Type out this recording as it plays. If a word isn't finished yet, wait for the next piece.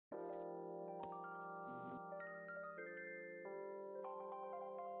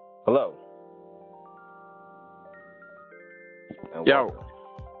Hello. Yo.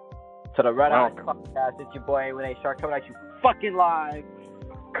 To the Red Eyes Podcast. It's your boy Renee Shark coming at you fucking live.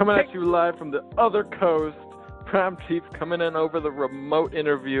 Coming at you live from the other coast. Prime Chief coming in over the remote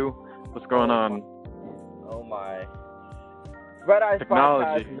interview. What's going on? Oh my. Red Eyes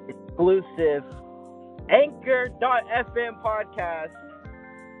Technology. Podcast is an exclusive Anchor.fm podcast.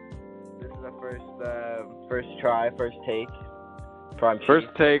 This is our first try, first take. Prime Chief. First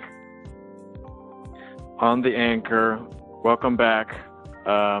take on the Anchor. Welcome back.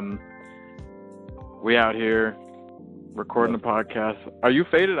 We out here recording the podcast. Are you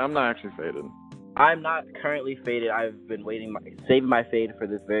faded? I'm not actually faded. I'm not currently faded. I've been saving my fade for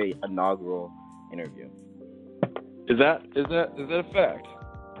this very inaugural interview. Is that a fact?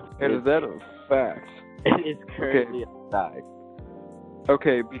 And is that a fact? It is currently a fact.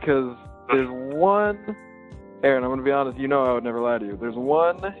 Okay, because there's one, Aaron, I'm going to be honest, you know I would never lie to you. There's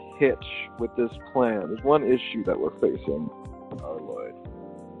one hitch with this plan. There's one issue that we're facing. Oh, Lord.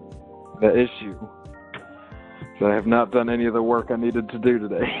 The issue is I have not done any of the work I needed to do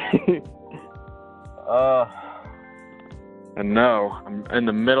today. And no, I'm in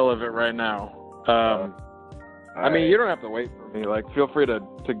the middle of it right now. I mean, you don't have to wait for me. Like, feel free to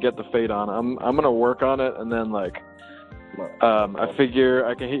get the fade on. I'm gonna work on it, and then I figure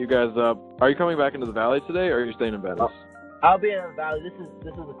I can hit you guys up. Are you coming back into the Valley today, or are you staying in Venice? I'll be in the Valley. This is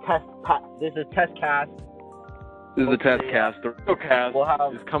a test. This is a test cast. This is a test cast. The real cast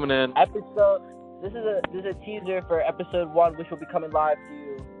is coming in. This is a teaser for episode 1, which will be coming live to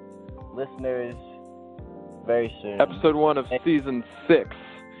you, listeners, very soon. Episode 1 of season 6.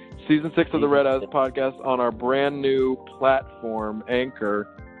 Season 6 of the Red Eyes Podcast on our brand new platform, Anchor.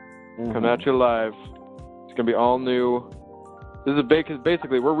 Coming at you live. It's going to be all new. This is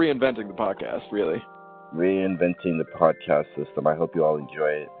basically, we're reinventing the podcast, really. Reinventing the podcast system. I hope you all enjoy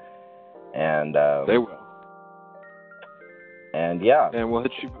it. And they will. And yeah. And we'll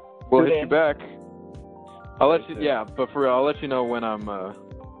hit you back. I'll let you, but for real, I'll let you know when I'm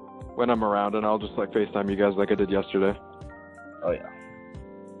around, and I'll just FaceTime you guys like I did yesterday. Oh yeah.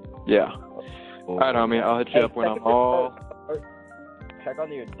 Yeah. All right, homie. I'll hit you up when I'm all. Check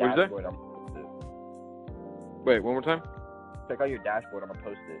on your dashboard. I'm gonna post it. Wait, one more time. Check out your dashboard. I'm gonna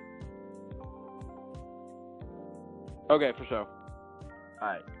post it. Okay, for sure. All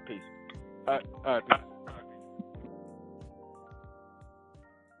right. Peace. All right. Peace.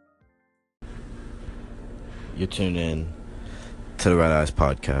 You're tuned in to the Red Eyes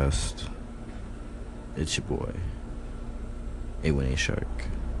Podcast. It's your boy, A1A Shark.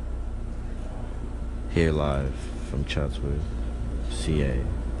 Here live from Chatsworth, CA.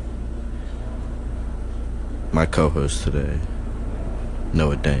 My co-host today,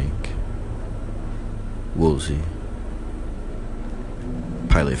 Noah Dank, Woolsey,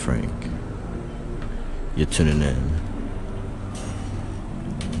 Pilot Frank. You're tuning in.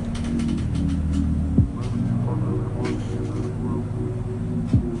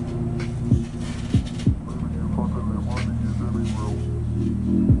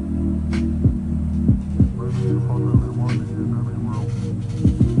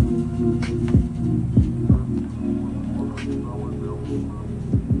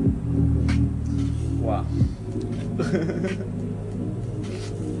 Wow.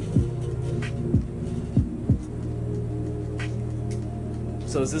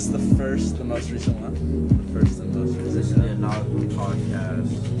 So is this the most recent one? The first and most recent? This is the inaugural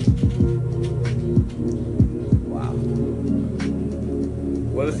podcast. Wow.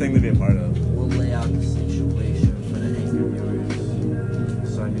 What a thing to be a part of. We'll lay out the situation for the Anchor viewers.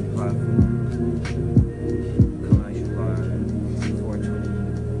 It's our new platform. Coming at you live. 420.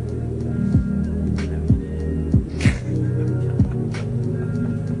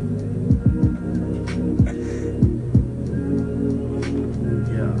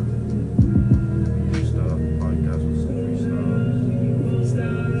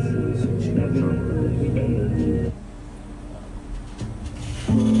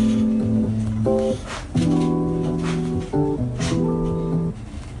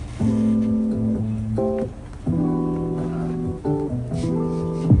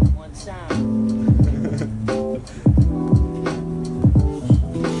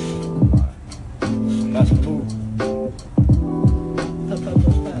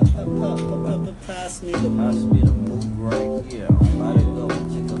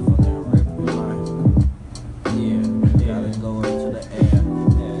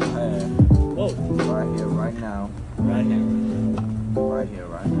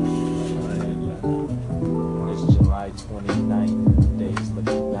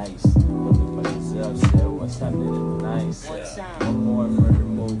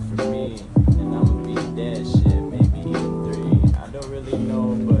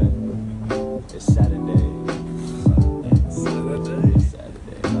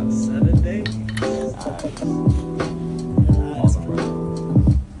 Awesome.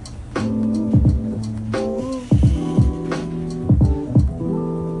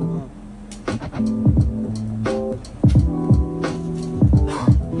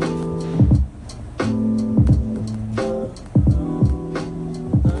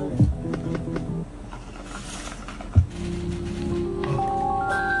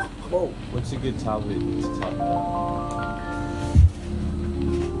 Whoa. What's a good topic to talk about?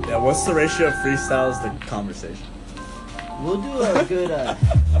 Yeah, what's the ratio of freestyles to conversation? We'll do a good 30-80.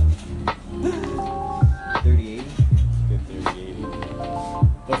 Good 30-80.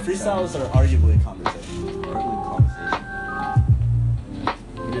 But freestyles are arguably conversation. Arguably conversation.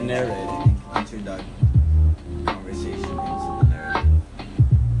 You're narrating. Introduct conversation into the narrative.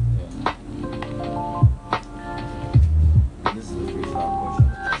 Yeah. This is the freestyle portion of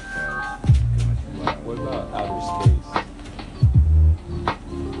the podcast. What about outer space?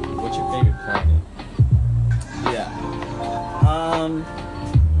 What's your favorite planet? Yeah.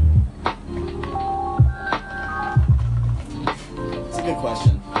 It's a good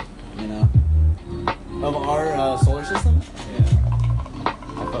question. You know, of our solar system. Yeah.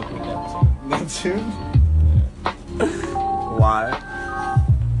 I fuck with Neptune. Neptune. Why? I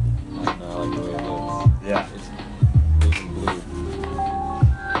don't know, I like the way it looks. Yeah. It's big and blue.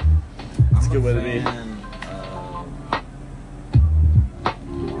 It's a good way to be.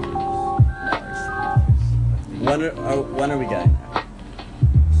 When are we getting there?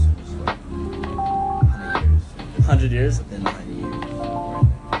 100 years? Within 90 years.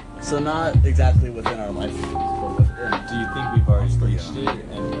 So not exactly within our lifetime, but within. Do you think we've already reached it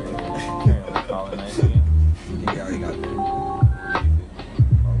and we're currently colonizing it? I think they already got there.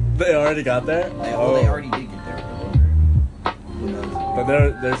 They already got there? They already did get there with the rover. Who knows? But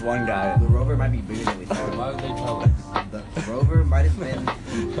there's one guy. The rover might be bigger than we Why thought. would they tell us? The rover might have been.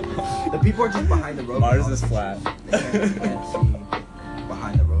 The people are just behind the rover. Mars in all is the flat. pictures. They can't see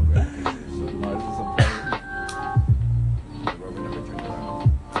behind the rover in the pictures. So Mars is a the rover never turned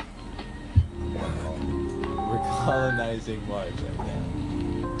around. We're colonizing Mars right now.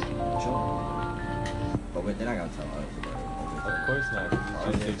 Sure. But they're not gonna tell us about it. Of course not, Oh,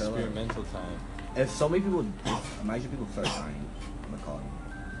 because they it's tell us. experimental time. If so many people, imagine people start dying, I'm gonna call them.